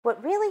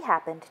What Really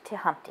Happened to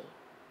Humpty,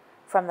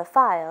 from the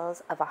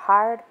Files of a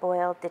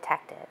Hard-Boiled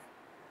Detective,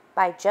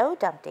 by Joe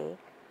Dumpty,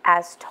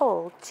 as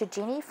told to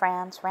Jeanie,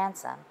 Franz,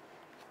 Ransom,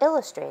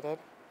 illustrated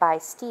by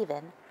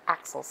Stephen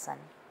Axelsen.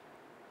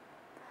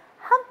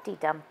 Humpty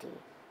Dumpty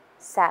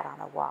sat on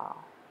a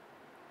wall.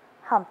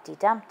 Humpty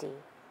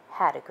Dumpty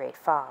had a great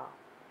fall.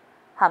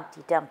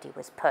 Humpty Dumpty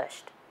was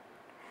pushed.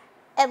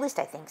 At least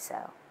I think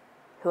so.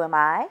 Who am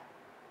I?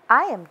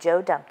 I am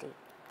Joe Dumpty,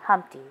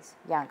 Humpty's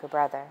younger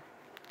brother.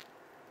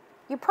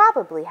 You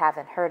probably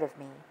haven't heard of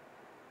me.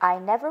 I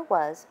never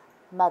was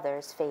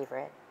Mother's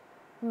favorite.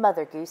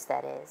 Mother Goose,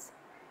 that is.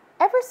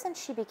 Ever since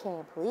she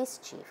became police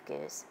chief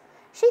Goose,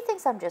 she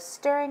thinks I'm just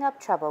stirring up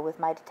trouble with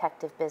my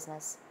detective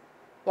business.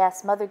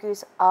 Yes, Mother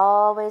Goose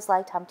always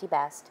liked Humpty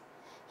best.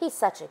 He's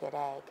such a good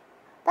egg.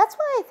 That's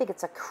why I think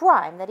it's a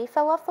crime that he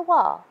fell off the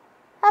wall.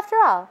 After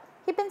all,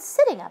 he'd been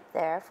sitting up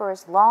there for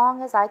as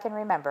long as I can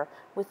remember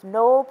with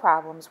no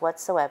problems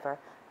whatsoever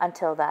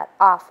until that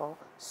awful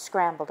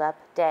scrambled-up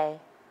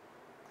day.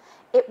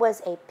 It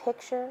was a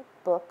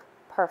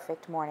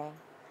picture-book-perfect morning.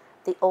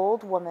 The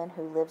old woman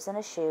who lives in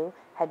a shoe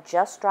had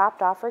just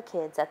dropped off her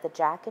kids at the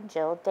Jack and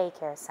Jill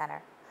daycare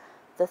center.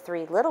 The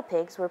three little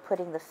pigs were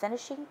putting the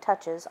finishing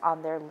touches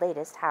on their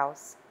latest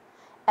house.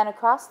 And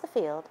across the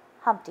field,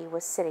 Humpty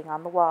was sitting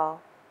on the wall.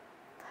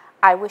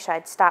 I wish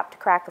I'd stopped to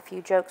crack a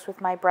few jokes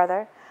with my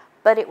brother,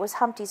 but it was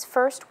Humpty's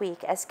first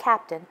week as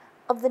captain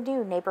of the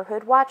new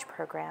neighborhood watch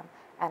program,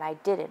 and I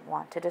didn't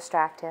want to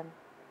distract him.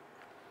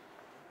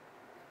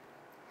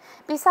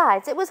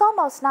 Besides, it was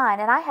almost 9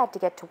 and I had to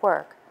get to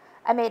work.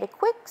 I made a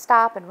quick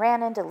stop and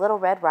ran into Little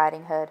Red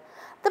Riding Hood.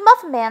 "The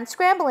Muffin Man's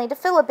scrambling to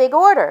fill a big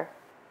order,"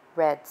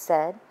 Red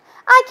said.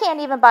 "I can't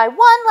even buy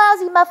one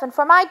lousy muffin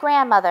for my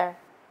grandmother."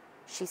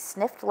 She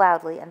sniffed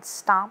loudly and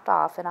stomped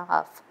off in a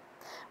huff.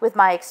 With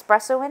my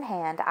espresso in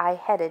hand, I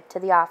headed to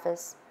the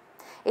office.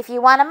 "If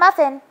you want a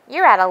muffin,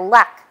 you're out of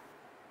luck."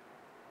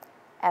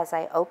 As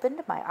I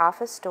opened my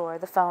office door,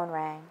 the phone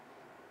rang.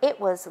 It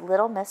was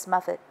Little Miss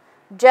Muffet.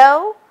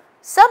 "Joe,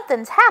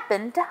 something's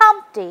happened to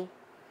Humpty."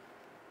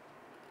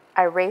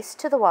 I raced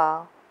to the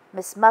wall.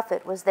 Miss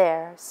Muffet was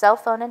there, cell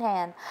phone in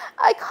hand.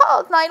 "I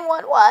called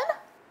 911,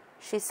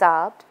 she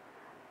sobbed.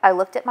 I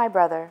looked at my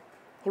brother.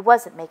 He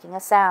wasn't making a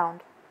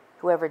sound.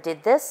 Whoever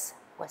did this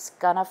was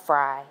gonna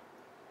fry.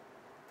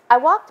 I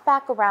walked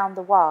back around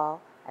the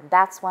wall, and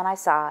that's when I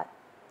saw it.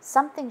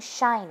 Something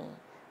shiny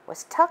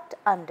was tucked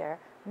under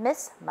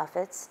Miss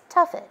Muffet's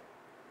tuffet.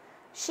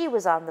 She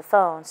was on the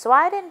phone, so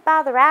I didn't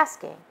bother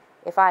asking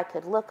if I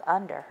could look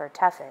under her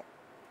tuffet.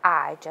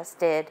 I just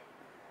did.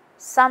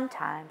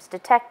 Sometimes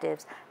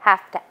detectives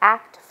have to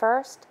act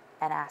first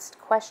and ask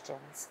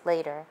questions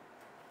later.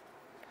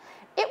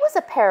 It was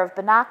a pair of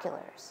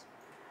binoculars.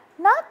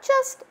 Not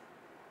just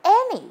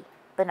any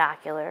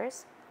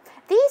binoculars.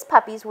 These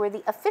puppies were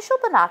the official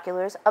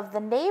binoculars of the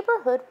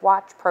neighborhood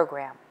watch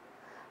program.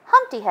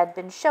 Humpty had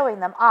been showing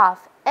them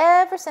off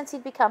ever since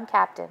he'd become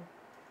captain.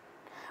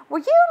 "Were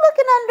you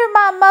looking under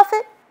my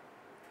muffet?"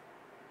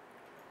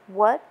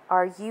 "What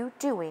are you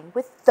doing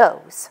with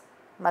those?"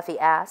 Muffy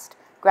asked,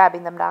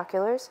 grabbing the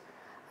binoculars.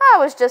 "I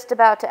was just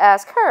about to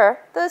ask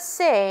her the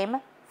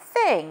same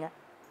thing."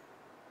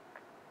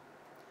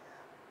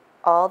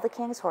 All the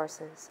king's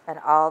horses and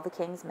all the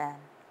king's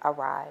men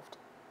arrived.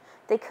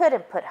 They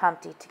couldn't put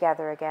Humpty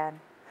together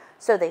again,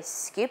 so they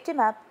scooped him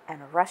up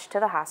and rushed to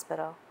the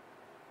hospital.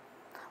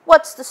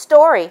 "What's the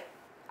story?"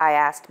 I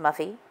asked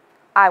Muffy.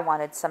 I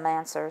wanted some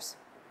answers.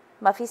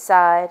 Muffy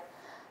sighed.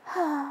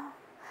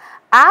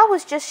 "I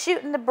was just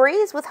shooting the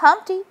breeze with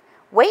Humpty,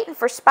 waiting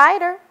for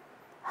Spider.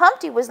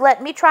 Humpty was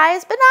letting me try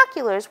his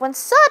binoculars when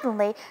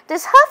suddenly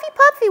this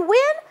huffy-puffy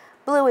wind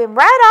blew him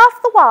right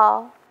off the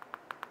wall."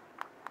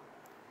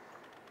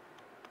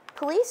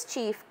 Police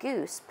Chief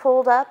Goose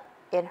pulled up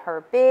in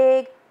her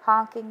big,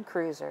 honking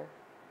cruiser.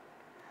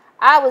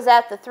 "I was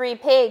at the Three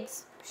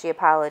Pigs," she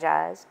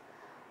apologized.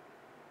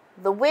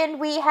 "The wind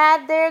we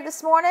had there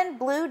this morning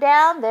blew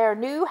down their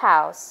new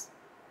house.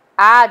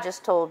 I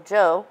just told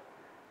Joe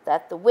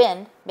that the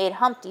wind made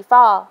Humpty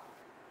fall."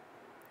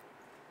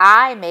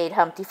 "I made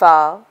Humpty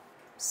fall,"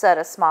 said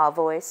a small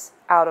voice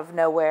out of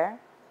nowhere.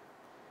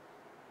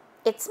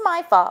 "It's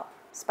my fault,"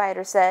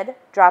 Spider said,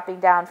 dropping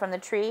down from the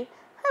tree.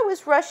 "I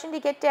was rushing to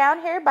get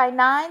down here by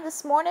 9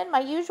 this morning, my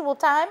usual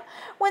time,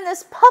 when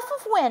this puff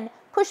of wind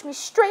pushed me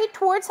straight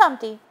towards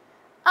Humpty.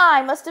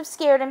 I must have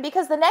scared him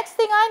because the next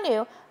thing I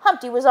knew,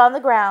 Humpty was on the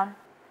ground.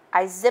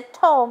 I zipped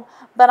home,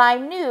 but I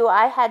knew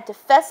I had to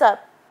fess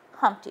up.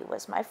 Humpty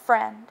was my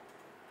friend.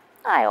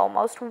 I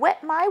almost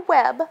wet my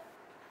web."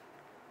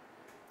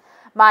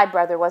 My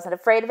brother wasn't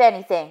afraid of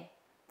anything.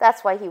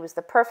 That's why he was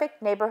the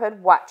perfect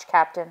neighborhood watch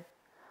captain.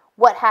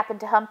 "What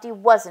happened to Humpty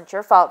wasn't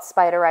your fault,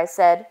 Spider," I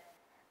said.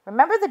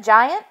 "Remember the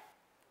giant?"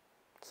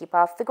 "Keep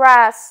off the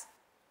grass."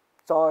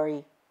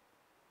 "Sorry."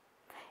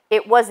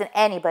 "It wasn't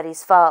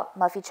anybody's fault,"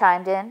 Muffy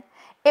chimed in.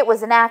 "It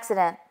was an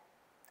accident."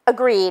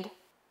 "Agreed,"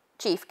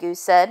 Chief Goose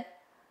said.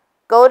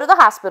 "Go to the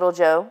hospital,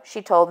 Joe,"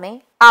 she told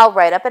me. "I'll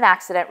write up an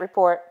accident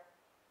report."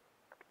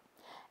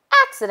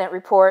 "Accident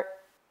report?"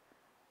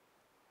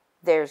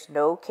 There's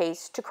no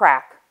case to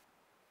crack.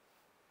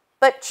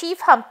 But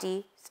Chief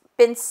Humpty's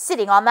been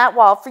sitting on that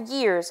wall for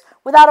years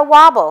without a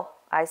wobble,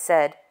 I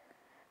said.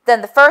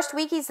 Then the first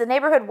week he's the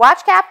neighborhood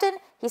watch captain,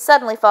 he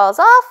suddenly falls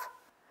off.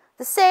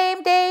 The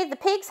same day the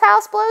pig's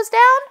house blows down?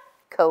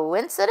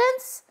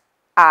 Coincidence?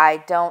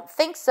 I don't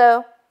think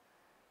so.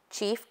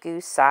 Chief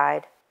Goose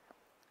sighed.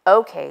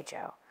 Okay,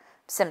 Joe,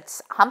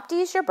 since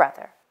Humpty's your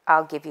brother,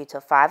 I'll give you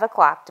till 5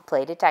 o'clock to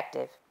play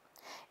detective.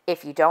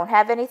 If you don't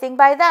have anything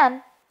by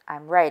then,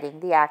 I'm writing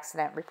the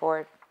accident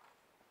report.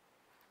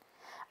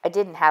 I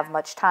didn't have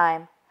much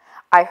time.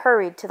 I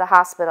hurried to the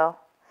hospital.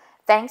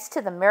 Thanks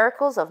to the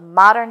miracles of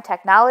modern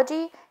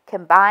technology,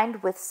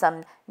 combined with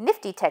some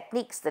nifty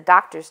techniques the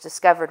doctors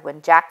discovered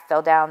when Jack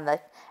fell down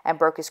and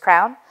broke his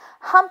crown,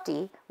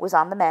 Humpty was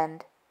on the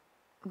mend.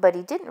 But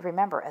he didn't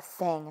remember a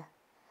thing.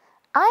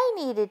 I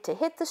needed to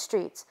hit the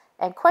streets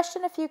and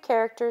question a few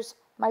characters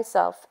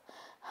myself.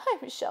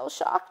 I'm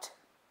shell-shocked.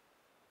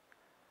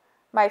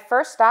 My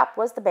first stop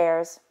was the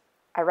bears.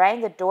 I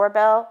rang the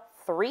doorbell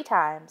 3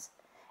 times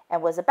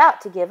and was about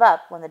to give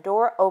up when the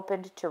door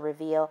opened to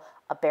reveal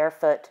a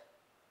barefoot.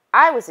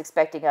 I was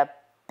expecting a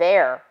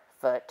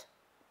barefoot.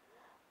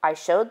 I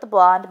showed the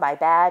blonde my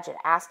badge and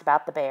asked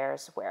about the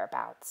bears'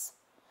 whereabouts.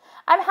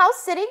 I'm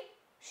house-sitting,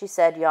 she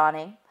said,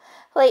 yawning.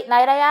 Late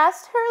night, I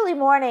asked. Early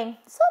morning.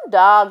 Some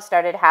dog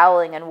started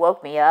howling and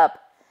woke me up.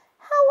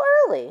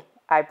 How early?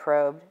 I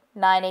probed.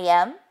 9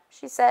 a.m.,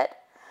 she said.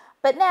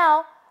 But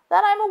now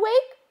that I'm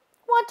awake,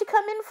 want to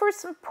come in for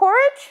some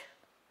porridge?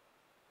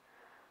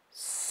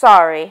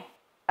 Sorry,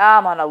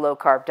 I'm on a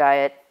low-carb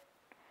diet.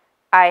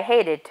 I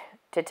hated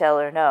to tell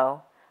her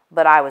no,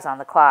 but I was on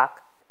the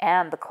clock,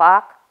 and the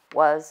clock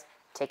was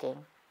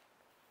ticking.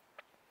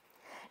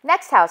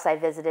 Next house I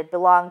visited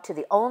belonged to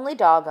the only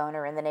dog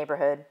owner in the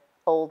neighborhood,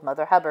 Old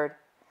Mother Hubbard.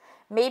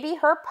 Maybe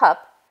her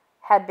pup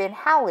had been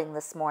howling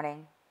this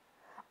morning.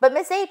 But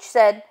Miss H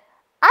said,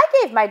 I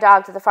gave my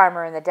dog to the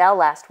farmer in the dell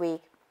last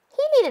week.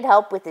 He needed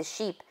help with his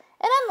sheep,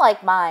 and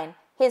unlike mine,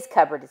 his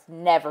cupboard is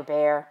never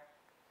bare.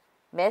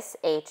 Miss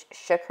H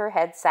shook her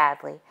head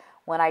sadly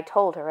when I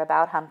told her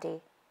about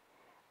Humpty.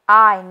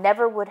 I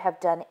never would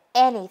have done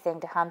anything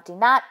to Humpty,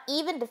 not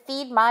even to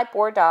feed my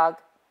poor dog.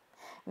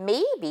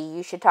 Maybe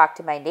you should talk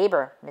to my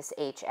neighbor, Miss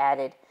H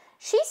added.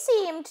 She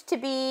seemed to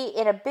be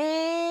in a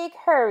big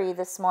hurry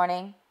this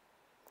morning.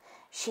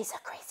 She's a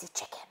crazy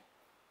chicken.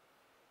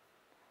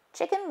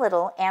 Chicken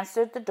Little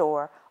answered the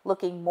door,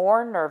 looking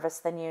more nervous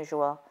than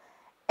usual.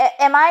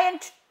 Am I in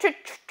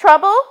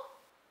trouble?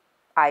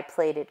 I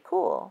played it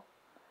cool.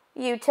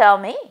 You tell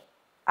me,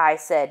 I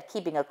said,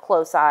 keeping a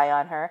close eye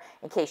on her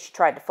in case she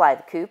tried to fly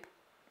the coop.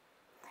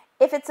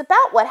 If it's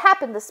about what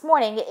happened this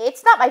morning,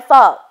 it's not my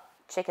fault,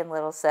 Chicken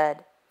Little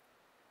said.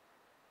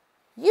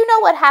 You know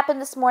what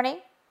happened this morning?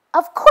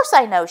 Of course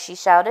I know, she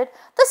shouted.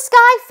 The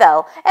sky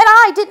fell, and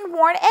I didn't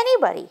warn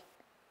anybody.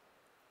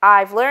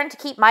 I've learned to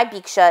keep my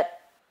beak shut.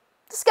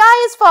 The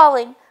sky is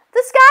falling.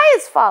 The sky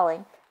is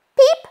falling.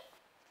 Peep!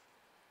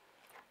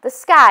 The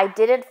sky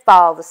didn't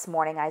fall this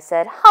morning, I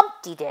said.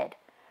 Humpty did.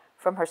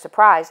 From her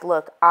surprised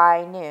look,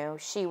 I knew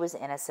she was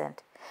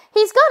innocent.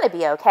 He's going to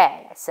be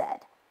okay, I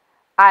said.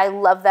 I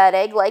love that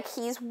egg like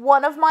he's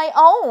one of my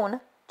own,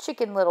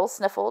 Chicken Little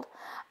sniffled.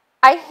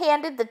 I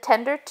handed the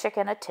tender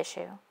chicken a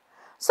tissue.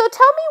 So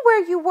tell me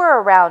where you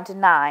were around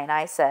 9,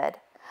 I said.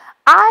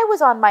 I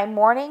was on my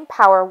morning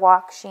power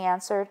walk, she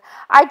answered.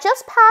 I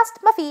just passed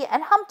Muffy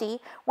and Humpty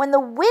when the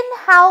wind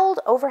howled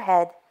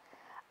overhead.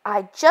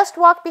 I just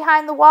walked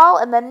behind the wall,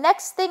 and the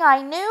next thing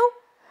I knew,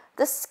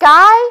 the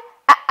sky,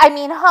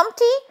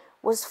 Humpty,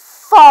 was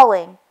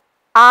falling.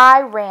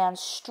 I ran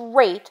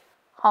straight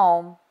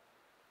home.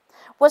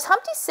 Was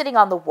Humpty sitting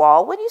on the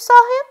wall when you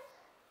saw him?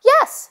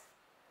 Yes,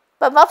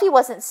 but Muffy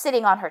wasn't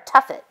sitting on her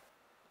tuffet.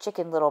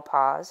 Chicken Little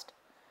paused.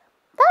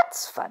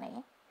 That's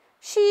funny.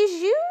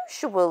 She's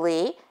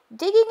usually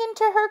digging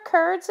into her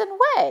curds and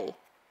whey.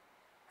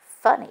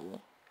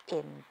 Funny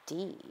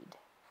indeed.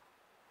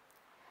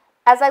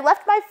 As I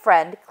left my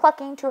friend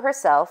clucking to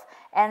herself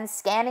and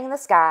scanning the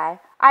sky,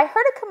 I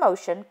heard a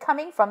commotion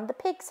coming from the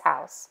pig's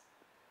house.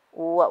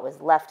 What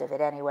was left of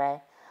it,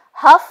 anyway.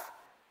 Huff,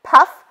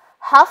 puff,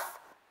 huff,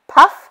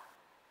 puff.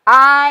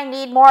 I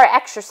need more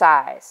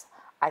exercise,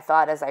 I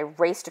thought as I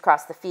raced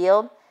across the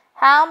field.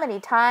 How many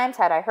times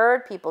had I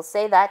heard people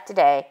say that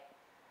today?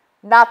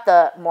 Not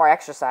the more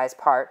exercise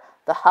part,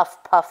 the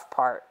huff-puff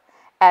part,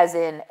 as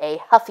in a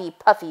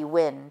huffy-puffy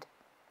wind.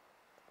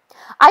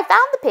 I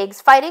found the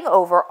pigs fighting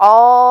over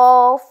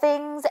all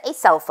things a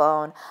cell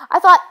phone. I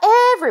thought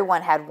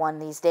everyone had one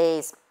these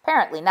days.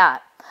 Apparently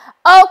not.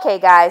 Okay,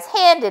 guys,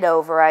 hand it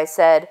over, I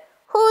said.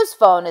 Whose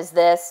phone is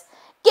this?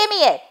 Give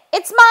me it.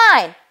 It's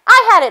mine.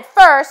 I had it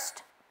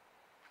first.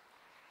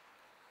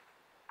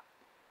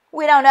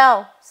 We don't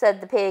know,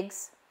 said the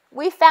pigs.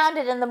 We found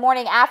it in the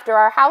morning after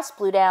our house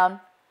blew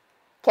down.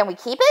 Can we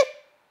keep it?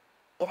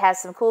 It has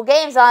some cool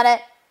games on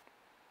it.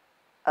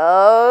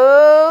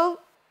 Oh,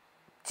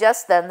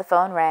 just then the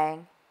phone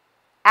rang.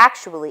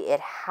 Actually, it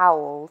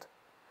howled.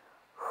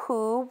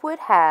 Who would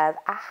have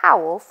a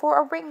howl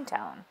for a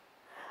ringtone?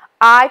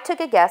 I took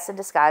a guess and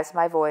disguised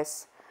my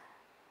voice.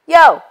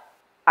 "Yo,"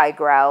 I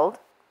growled.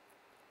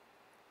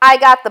 "I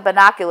got the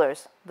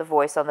binoculars," the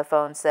voice on the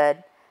phone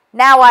said.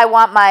 "Now I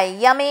want my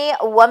yummy,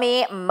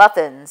 wummy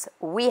muffins.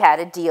 We had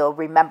a deal,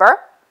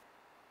 remember?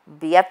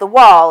 Be at the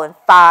wall in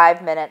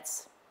 5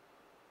 minutes."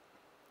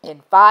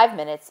 In 5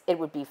 minutes, it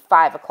would be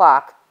 5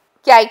 o'clock.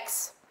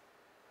 Yikes!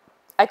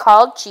 I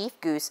called Chief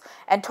Goose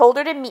and told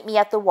her to meet me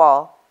at the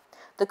wall.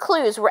 The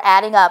clues were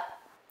adding up.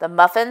 The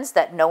muffins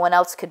that no one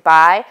else could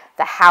buy,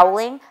 the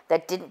howling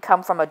that didn't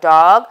come from a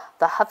dog,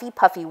 the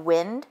huffy-puffy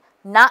wind,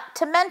 not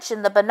to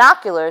mention the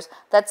binoculars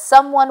that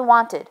someone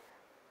wanted.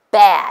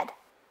 Bad.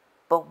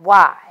 But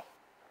why?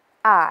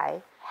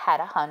 I had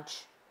a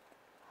hunch.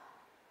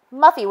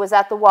 Muffy was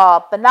at the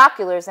wall,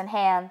 binoculars in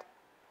hand.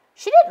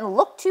 She didn't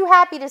look too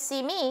happy to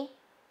see me.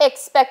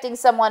 "Expecting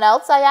someone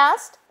else?" I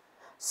asked.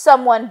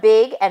 "Someone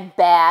big and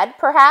bad,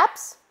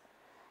 perhaps?"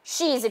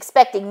 "She's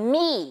expecting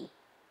me,"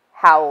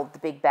 howled the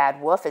big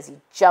bad wolf as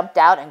he jumped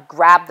out and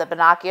grabbed the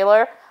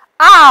binocular.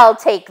 "I'll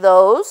take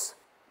those."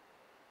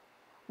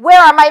 "Where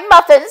are my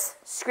muffins?"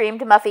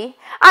 screamed Muffy.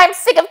 "I'm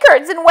sick of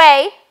curds and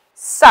whey."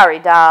 "Sorry,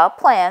 doll,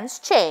 plans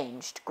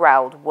changed,"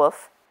 growled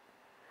Wolf.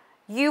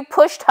 "You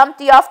pushed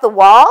Humpty off the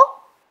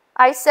wall?"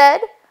 I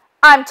said.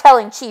 "I'm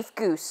telling Chief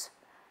Goose."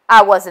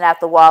 "I wasn't at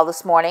the wall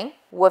this morning,"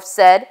 Wolf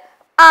said.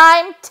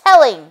 "I'm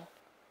telling."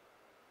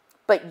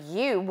 "But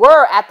you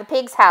were at the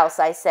pig's house,"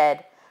 I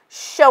said,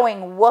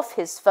 showing Wolf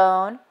his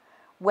phone.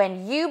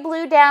 "When you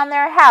blew down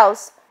their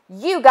house,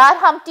 you got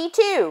Humpty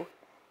too.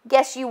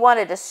 Guess you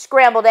wanted a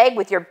scrambled egg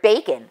with your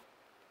bacon."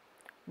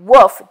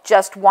 "Wolf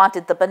just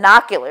wanted the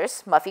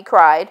binoculars," Muffy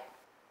cried.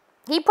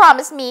 "He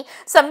promised me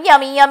some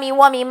yummy, yummy,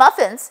 wummy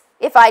muffins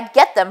if I'd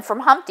get them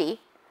from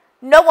Humpty.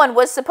 No one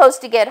was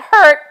supposed to get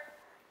hurt.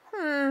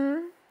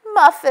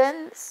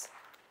 Muffins."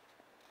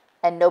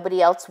 "And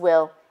nobody else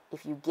will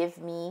if you give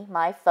me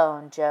my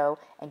phone, Joe,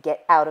 and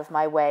get out of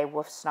my way,"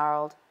 Wolf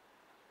snarled.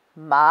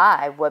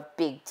 My, what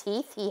big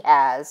teeth he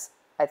has,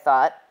 I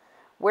thought.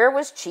 Where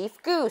was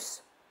Chief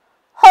Goose?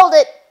 "Hold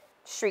it!"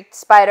 shrieked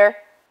Spider.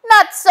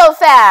 "Not so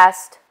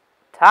fast!"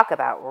 Talk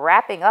about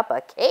wrapping up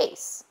a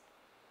case.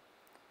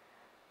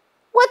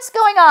 "What's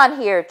going on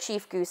here?"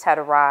 Chief Goose had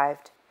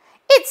arrived.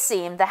 It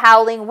seemed the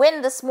howling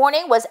wind this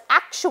morning was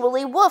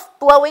actually Wolf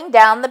blowing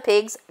down the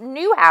pig's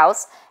new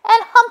house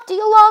and Humpty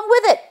along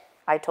with it,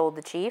 I told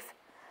the chief.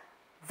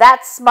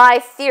 "That's my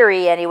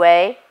theory,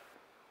 anyway."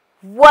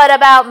 "What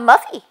about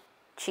Muffy?"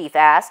 Chief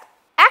asked.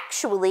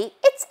 "Actually,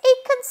 it's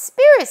a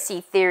conspiracy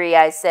theory,"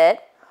 I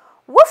said.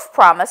 "Wolf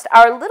promised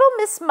our little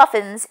Miss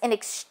Muffins in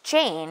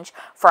exchange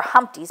for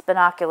Humpty's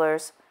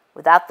binoculars.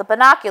 Without the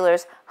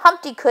binoculars,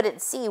 Humpty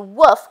couldn't see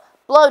Wolf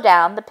blow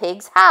down the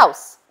pig's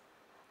house.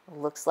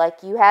 Looks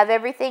like you have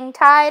everything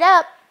tied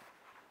up."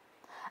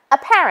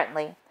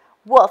 Apparently,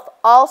 Wolf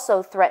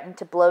also threatened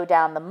to blow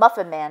down the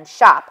Muffin Man's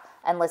shop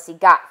unless he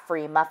got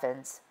free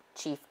muffins,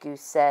 Chief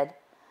Goose said.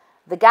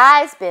 "The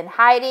guy's been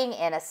hiding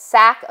in a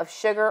sack of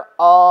sugar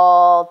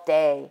all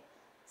day."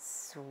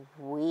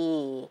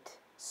 "Sweet,"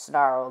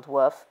 snarled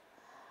Wolf.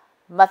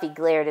 Muffy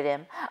glared at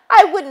him.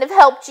 "I wouldn't have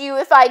helped you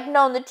if I'd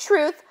known the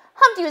truth.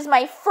 Humpty was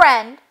my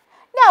friend.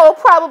 Now he'll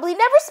probably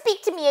never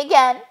speak to me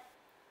again."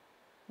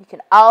 "You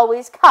can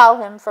always call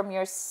him from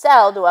your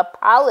cell to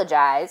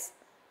apologize,"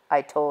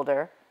 I told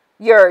her.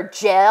 "Your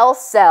jail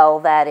cell,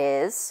 that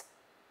is."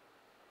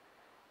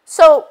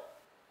 "So,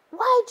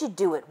 why'd you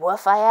do it,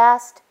 Wolf?" I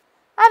asked.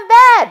 "I'm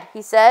bad,"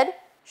 he said,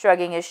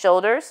 shrugging his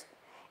shoulders.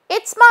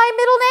 "It's my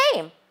middle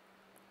name."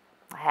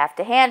 "I have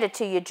to hand it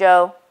to you,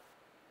 Joe,"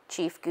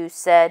 Chief Goose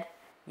said.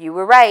 "You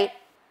were right.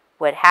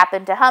 What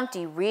happened to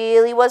Humpty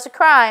really was a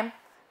crime.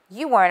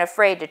 You weren't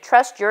afraid to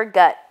trust your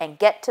gut and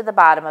get to the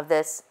bottom of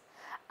this.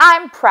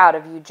 I'm proud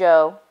of you,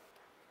 Joe."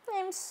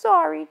 "I'm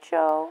sorry,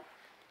 Joe."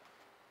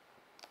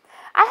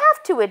 I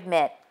have to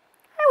admit,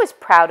 I was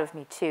proud of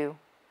me too,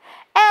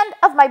 and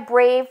of my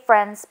brave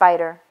friend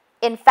Spider.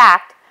 In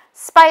fact,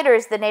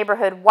 Spider's the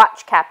neighborhood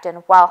watch captain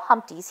while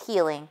Humpty's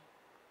healing.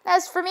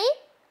 As for me,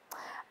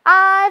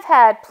 I've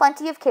had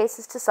plenty of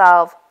cases to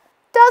solve.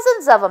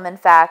 Dozens of them, in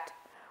fact.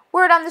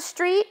 Word on the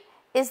street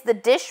is the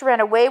dish ran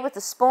away with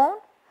the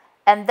spoon.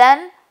 And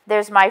then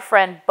there's my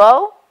friend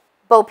Bo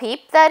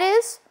Peep, that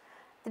is.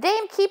 The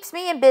dame keeps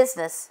me in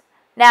business.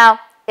 Now,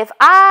 if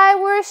I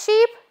were a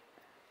sheep,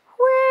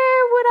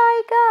 where would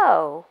I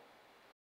go?